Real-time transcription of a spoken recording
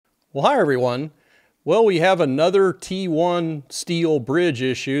Well, hi everyone. Well, we have another T-1 steel bridge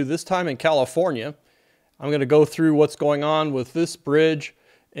issue, this time in California. I'm going to go through what's going on with this bridge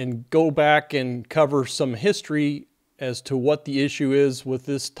and go back and cover some history as to what the issue is with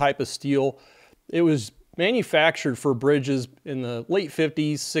this type of steel. It was manufactured for bridges in the late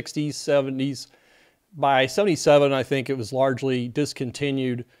 50s, 60s, 70s. By 77, I think it was largely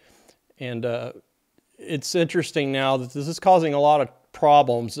discontinued. And it's interesting now that this is causing a lot of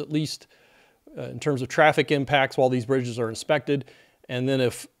problems, at least in terms of traffic impacts while these bridges are inspected. And then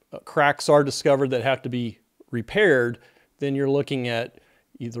if cracks are discovered that have to be repaired, then you're looking at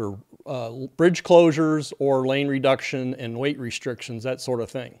either bridge closures or lane reduction and weight restrictions, that sort of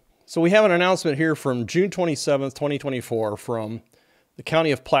thing. So we have an announcement here from June 27th, 2024 from the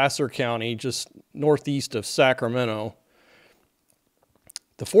county of Placer County, just northeast of Sacramento.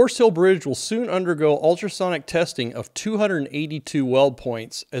 The Foresthill Bridge will soon undergo ultrasonic testing of 282 weld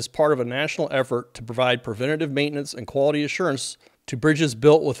points as part of a national effort to provide preventative maintenance and quality assurance to bridges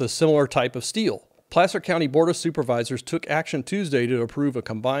built with a similar type of steel. Placer County Board of Supervisors took action Tuesday to approve a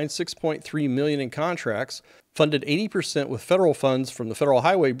combined $6.3 million in contracts, funded 80% with federal funds from the Federal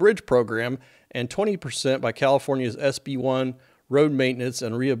Highway Bridge Program and 20% by California's SB1 Road Maintenance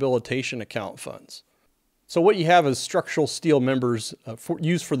and Rehabilitation Account funds. So what you have is structural steel members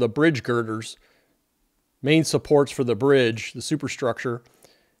used for the bridge girders, main supports for the bridge, the superstructure,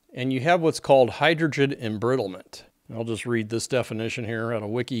 and you have what's called hydrogen embrittlement. I'll just read this definition here out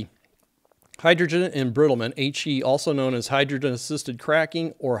of Wiki. Hydrogen embrittlement, HE, also known as hydrogen-assisted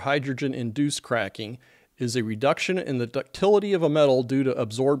cracking or hydrogen-induced cracking, is a reduction in the ductility of a metal due to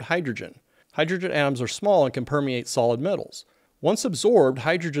absorbed hydrogen. Hydrogen atoms are small and can permeate solid metals. Once absorbed,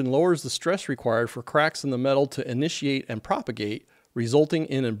 hydrogen lowers the stress required for cracks in the metal to initiate and propagate, resulting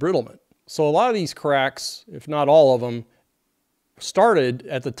in embrittlement. So a lot of these cracks, if not all of them, started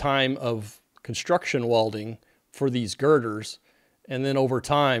at the time of construction welding for these girders, and then over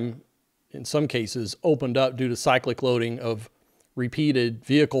time, in some cases, opened up due to cyclic loading of repeated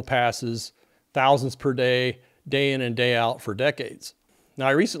vehicle passes, thousands per day, day in and day out for decades. Now,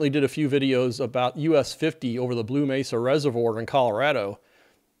 I recently did a few videos about US 50 over the Blue Mesa Reservoir in Colorado.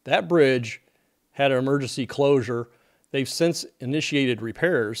 That bridge had an emergency closure. They've since initiated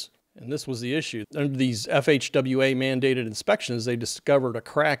repairs, and this was the issue. Under these FHWA mandated inspections, they discovered a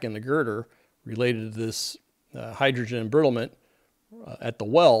crack in the girder related to this hydrogen embrittlement at the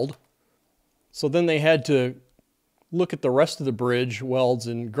weld. So then they had to look at the rest of the bridge welds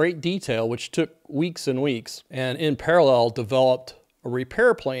in great detail, which took weeks and weeks, and in parallel developed a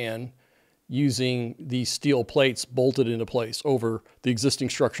repair plan using these steel plates bolted into place over the existing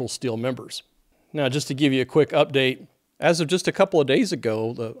structural steel members. Now, just to give you a quick update, as of just a couple of days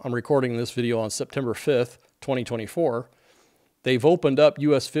ago, I'm recording this video on September 5th, 2024, they've opened up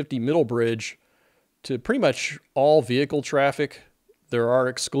US 50 Middle Bridge to pretty much all vehicle traffic. There are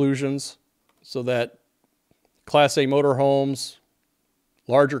exclusions so that Class A motorhomes,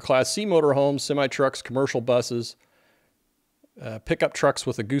 larger Class C motorhomes, semi-trucks, commercial buses, pickup trucks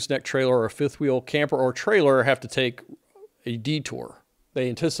with a gooseneck trailer or a fifth wheel camper or trailer have to take a detour. They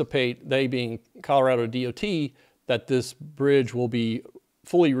anticipate, they being Colorado DOT, that this bridge will be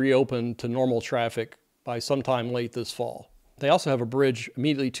fully reopened to normal traffic by sometime late this fall. They also have a bridge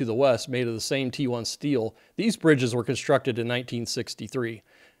immediately to the west made of the same T-1 steel. These bridges were constructed in 1963.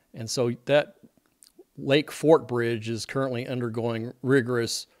 And so that Lake Fort Bridge is currently undergoing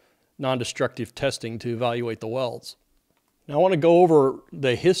rigorous non-destructive testing to evaluate the welds. Now, I want to go over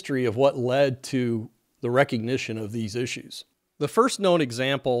the history of what led to the recognition of these issues. The first known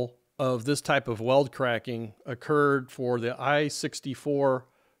example of this type of weld cracking occurred for the I-64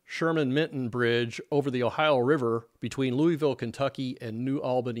 Sherman-Minton Bridge over the Ohio River between Louisville, Kentucky and New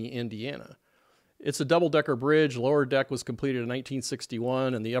Albany, Indiana. It's a double-decker bridge. The lower deck was completed in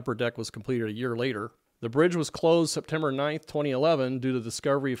 1961 and the upper deck was completed a year later. The bridge was closed September 9th, 2011 due to the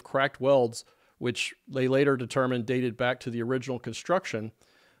discovery of cracked welds, which they later determined dated back to the original construction,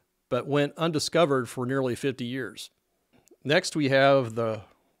 but went undiscovered for nearly 50 years. Next, we have the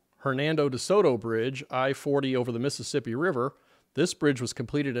Hernando de Soto Bridge, I-40 over the Mississippi River. This bridge was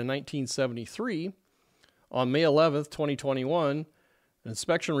completed in 1973. On May 11th, 2021, an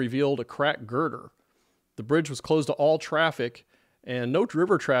inspection revealed a cracked girder. The bridge was closed to all traffic, and no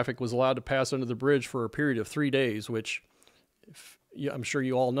river traffic was allowed to pass under the bridge for a period of 3 days, which, I'm sure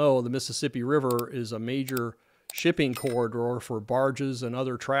you all know, the Mississippi River is a major shipping corridor for barges and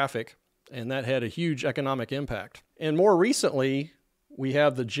other traffic, and that had a huge economic impact. And more recently, we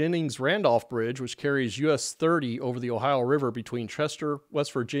have the Jennings-Randolph Bridge, which carries US 30 over the Ohio River between Chester,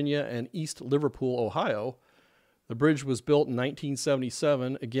 West Virginia, and East Liverpool, Ohio. The bridge was built in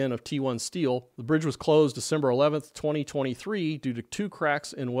 1977, again of T-1 steel. The bridge was closed December 11th, 2023 due to 2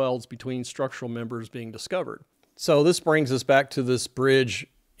 cracks in welds between structural members being discovered. So this brings us back to this bridge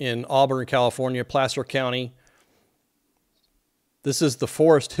in Auburn, California, Placer County. This is the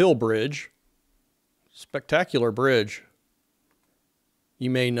Foresthill Bridge. Spectacular bridge. You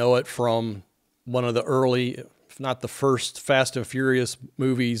may know it from one of the early, if not the first, Fast and Furious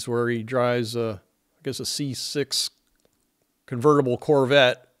movies where he drives I guess a C6 convertible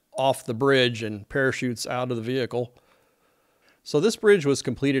Corvette off the bridge and parachutes out of the vehicle. So this bridge was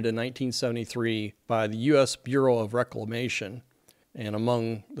completed in 1973 by the U.S. Bureau of Reclamation and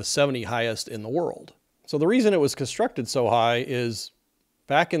among the 70 highest in the world. So the reason it was constructed so high is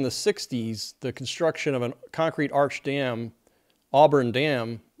back in the 60s, the construction of a concrete arch dam, Auburn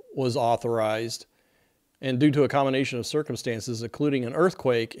Dam, was authorized. And due to a combination of circumstances, including an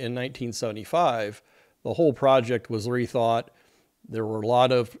earthquake in 1975, the whole project was rethought. There were a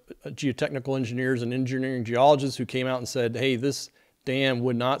lot of geotechnical engineers and engineering geologists who came out and said, hey, this dam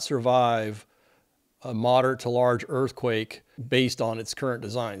would not survive a moderate to large earthquake based on its current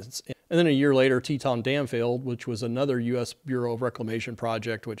designs. And then a year later, Teton Dam failed, which was another U.S. Bureau of Reclamation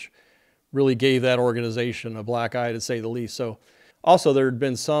project, which really gave that organization a black eye, to say the least. So also there had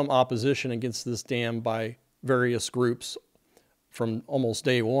been some opposition against this dam by various groups from almost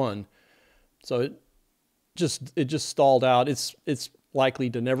day one. So it just stalled out. It's likely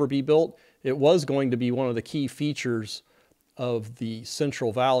to never be built. It was going to be one of the key features of the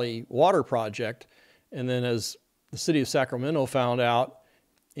Central Valley Water Project. And then as the city of Sacramento found out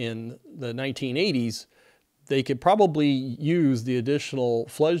in the 1980s, they could probably use the additional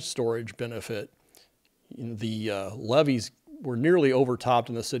flood storage benefit. The levees were nearly overtopped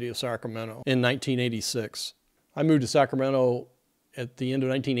in the city of Sacramento in 1986. I moved to Sacramento at the end of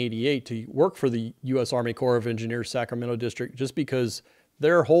 1988 to work for the U.S. Army Corps of Engineers Sacramento District, just because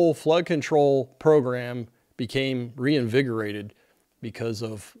their whole flood control program became reinvigorated because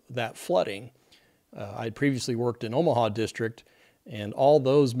of that flooding. I'd previously worked in Omaha District, and all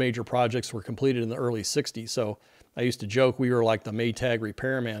those major projects were completed in the early 60s. So I used to joke we were like the Maytag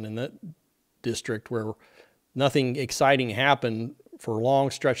repairman in that district, where nothing exciting happened for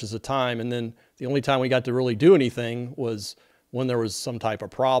long stretches of time. And then the only time we got to really do anything was when there was some type of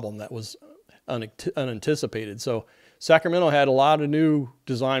problem that was unanticipated. So Sacramento had a lot of new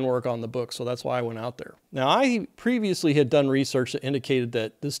design work on the book, so that's why I went out there. Now, I previously had done research that indicated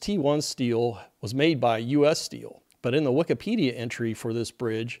that this T-1 steel was made by U.S. Steel, but in the Wikipedia entry for this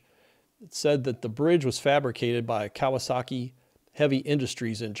bridge, it said that the bridge was fabricated by Kawasaki Heavy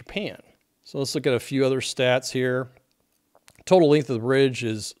Industries in Japan. So let's look at a few other stats here. Total length of the bridge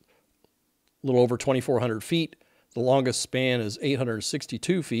is a little over 2,400 feet. The longest span is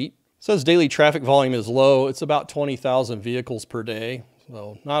 862 feet. It says daily traffic volume is low. It's about 20,000 vehicles per day.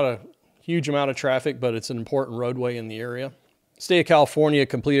 So not a huge amount of traffic, but it's an important roadway in the area. The state of California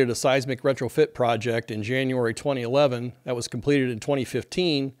completed a seismic retrofit project in January 2011 that was completed in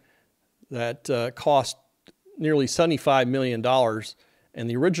 2015 that cost nearly $75 million. And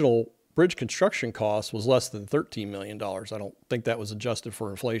the original bridge construction cost was less than $13 million. I don't think that was adjusted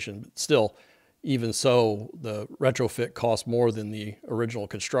for inflation, but still, even so, the retrofit cost more than the original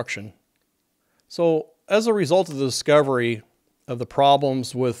construction. So as a result of the discovery of the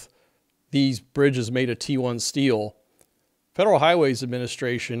problems with these bridges made of T-1 steel, Federal Highways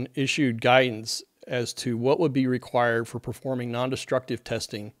Administration issued guidance as to what would be required for performing non-destructive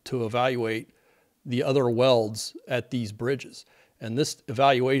testing to evaluate the other welds at these bridges. And this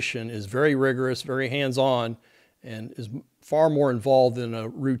evaluation is very rigorous, very hands-on, and is far more involved than a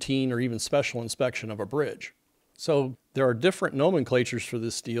routine or even special inspection of a bridge. So there are different nomenclatures for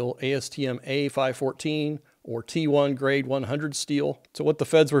this steel, ASTM A514 or T1 grade 100 steel. So what the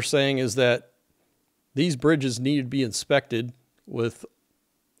feds were saying is that these bridges needed to be inspected with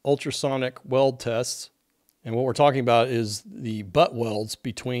ultrasonic weld tests. And what we're talking about is the butt welds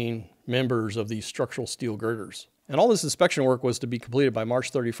between members of these structural steel girders. And all this inspection work was to be completed by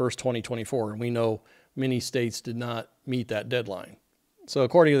March 31st, 2024. And we know many states did not meet that deadline. So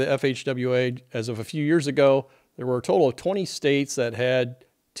according to the FHWA, as of a few years ago, there were a total of 20 states that had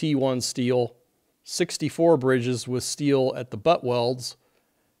T-1 steel, 64 bridges with steel at the butt welds,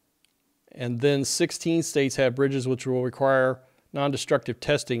 and then 16 states had bridges which will require non-destructive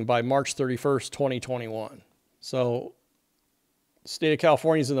testing by March 31st, 2021. So the state of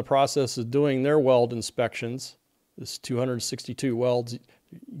California is in the process of doing their weld inspections. This 262 welds,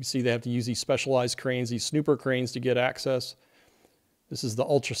 you see they have to use these specialized cranes, these snooper cranes, to get access. This is the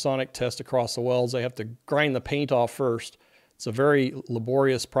ultrasonic test across the welds. They have to grind the paint off first. It's a very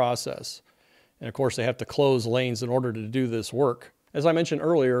laborious process. And of course, they have to close lanes in order to do this work. As I mentioned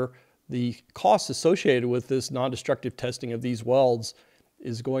earlier, the costs associated with this non-destructive testing of these welds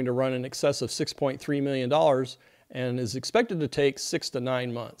is going to run in excess of $6.3 million and is expected to take 6 to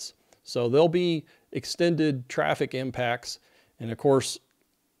 9 months. So there'll be extended traffic impacts. And of course,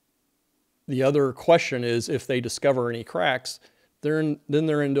 the other question is if they discover any cracks, then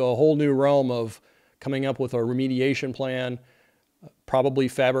they're into a whole new realm of coming up with a remediation plan, probably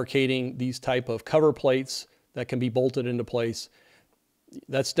fabricating these type of cover plates that can be bolted into place.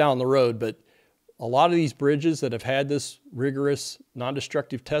 That's down the road, but a lot of these bridges that have had this rigorous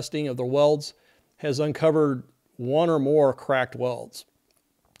non-destructive testing of their welds has uncovered one or more cracked welds.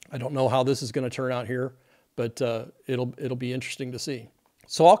 I don't know how this is going to turn out here, but it'll be interesting to see.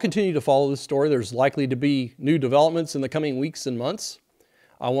 So I'll continue to follow this story. There's likely to be new developments in the coming weeks and months.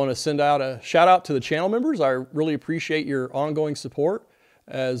 I want to send out a shout out to the channel members. I really appreciate your ongoing support,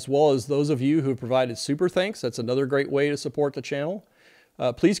 as well as those of you who have provided super thanks. That's another great way to support the channel.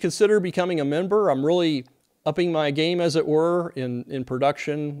 Please consider becoming a member. I'm really upping my game, as it were, in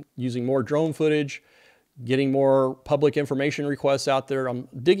production, using more drone footage, getting more public information requests out there. I'm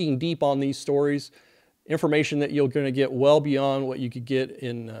digging deep on these stories, information that you're going to get well beyond what you could get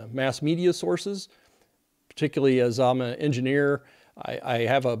in mass media sources. Particularly as I'm an engineer, I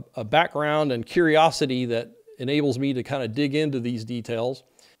have a background and curiosity that enables me to kind of dig into these details.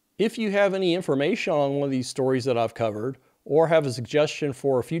 If you have any information on one of these stories that I've covered, or have a suggestion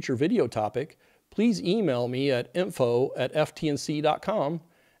for a future video topic, please email me at info@ftnc.com,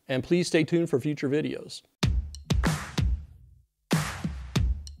 and please stay tuned for future videos.